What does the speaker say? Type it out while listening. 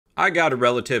I got a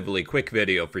relatively quick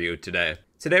video for you today.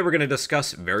 Today we're going to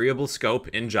discuss variable scope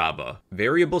in Java.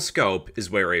 Variable scope is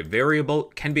where a variable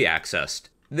can be accessed.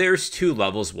 There's two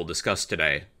levels we'll discuss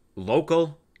today,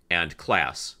 local and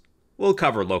class. We'll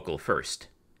cover local first.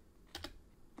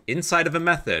 Inside of a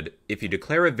method, if you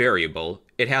declare a variable,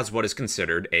 it has what is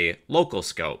considered a local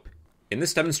scope. In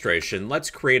this demonstration, let's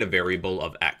create a variable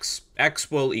of x. X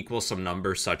will equal some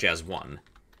number such as 1.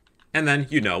 And then,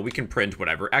 we can print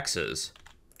whatever x is.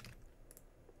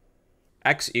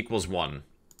 X equals 1.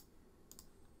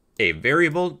 A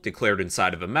variable declared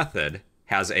inside of a method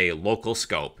has a local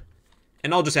scope.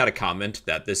 And I'll just add a comment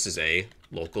that this is a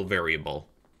local variable.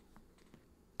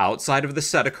 Outside of the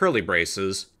set of curly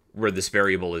braces, where this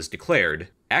variable is declared,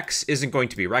 x isn't going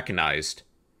to be recognized.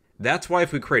 That's why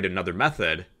if we create another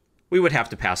method, we would have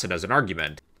to pass it as an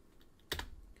argument.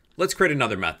 Let's create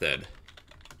another method.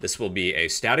 This will be a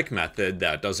static method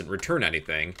that doesn't return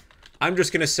anything. I'm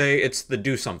just going to say it's the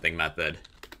doSomething method.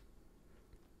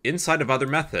 Inside of other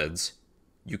methods,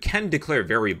 you can declare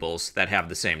variables that have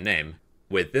the same name.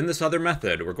 Within this other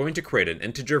method, we're going to create an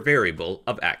integer variable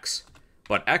of x,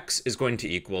 but x is going to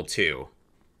equal 2.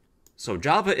 So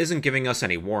Java isn't giving us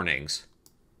any warnings.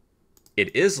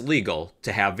 It is legal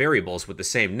to have variables with the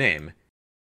same name,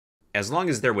 as long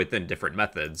as they're within different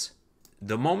methods.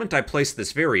 The moment I place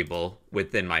this variable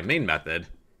within my main method,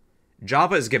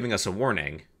 Java is giving us a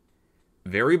warning.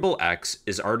 Variable x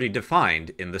is already defined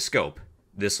in the scope,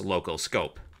 this local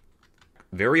scope.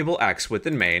 Variable x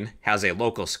within main has a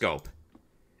local scope.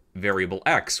 Variable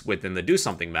x within the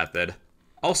doSomething method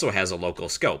also has a local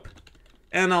scope.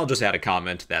 And I'll just add a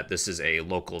comment that this is a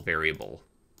local variable.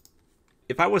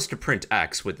 If I was to print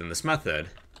x within this method,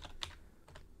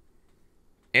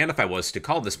 and if I was to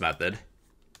call this method,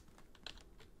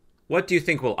 what do you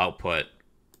think will output?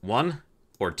 1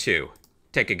 or 2?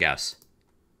 Take a guess.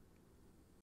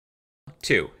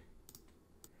 2.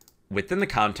 Within the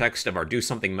context of our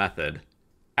doSomething method,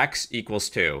 x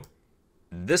equals 2.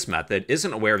 This method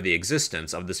isn't aware of the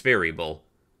existence of this variable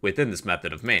within this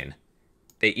method of main.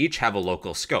 They each have a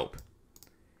local scope.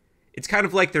 It's kind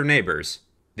of like their neighbors.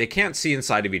 They can't see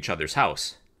inside of each other's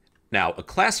house. Now, a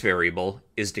class variable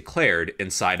is declared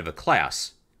inside of a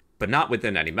class, but not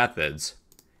within any methods.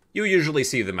 You usually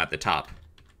see them at the top.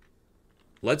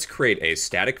 Let's create a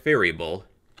static variable,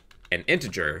 an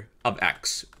integer of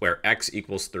x, where x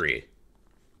equals 3.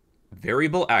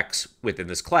 Variable x within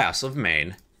this class of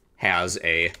main has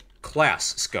a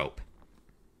class scope.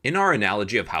 In our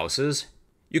analogy of houses,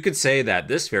 you could say that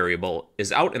this variable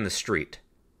is out in the street.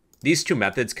 These two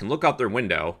methods can look out their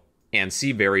window and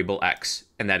see variable x,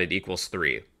 and that it equals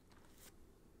 3.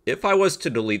 If I was to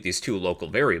delete these two local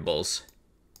variables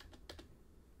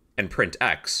and print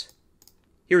x,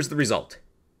 here's the result.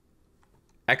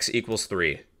 X equals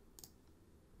 3.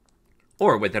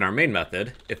 Or within our main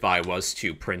method, if I was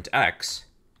to print x,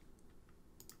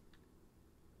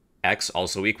 x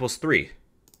also equals 3.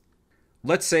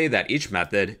 Let's say that each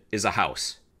method is a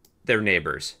house. They're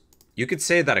neighbors. You could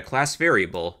say that a class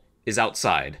variable is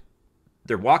outside.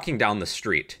 They're walking down the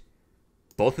street.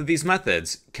 Both of these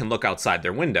methods can look outside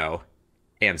their window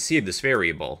and see this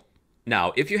variable.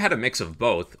 Now, if you had a mix of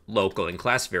both local and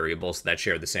class variables that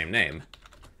share the same name,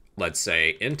 let's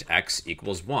say int x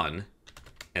equals 1,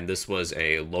 and this was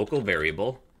a local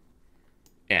variable,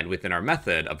 and within our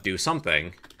method of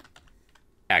doSomething,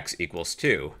 x equals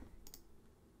 2.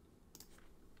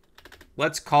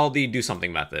 Let's call the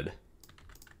doSomething method.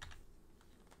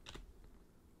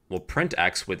 We'll print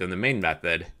x within the main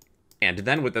method, and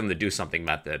then within the doSomething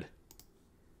method.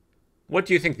 What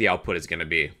do you think the output is going to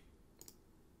be?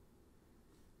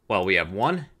 Well, we have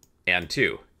 1 and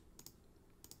 2.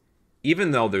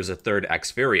 Even though there's a third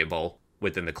x variable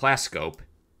within the class scope,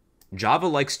 Java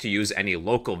likes to use any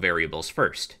local variables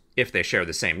first, if they share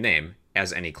the same name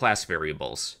as any class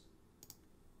variables.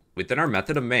 Within our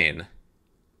method of main,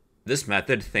 this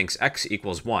method thinks x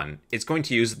equals 1. It's going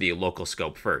to use the local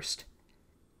scope first.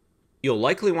 You'll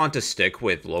likely want to stick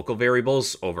with local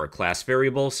variables over class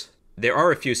variables. There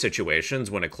are a few situations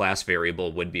when a class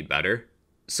variable would be better,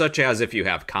 such as if you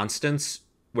have constants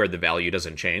where the value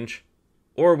doesn't change,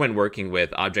 or when working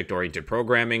with object-oriented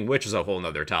programming, which is a whole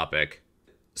nother topic.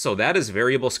 So that is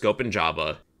variable scope in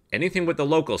Java. Anything with the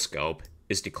local scope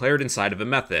is declared inside of a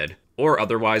method, or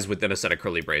otherwise within a set of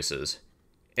curly braces,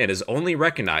 and is only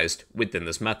recognized within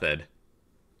this method.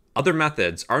 Other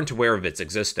methods aren't aware of its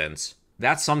existence.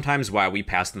 That's sometimes why we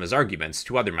pass them as arguments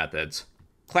to other methods.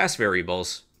 Class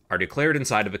variables are declared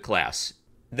inside of a class.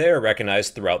 They're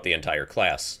recognized throughout the entire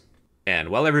class. And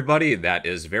well, everybody, that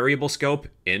is variable scope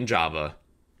in Java.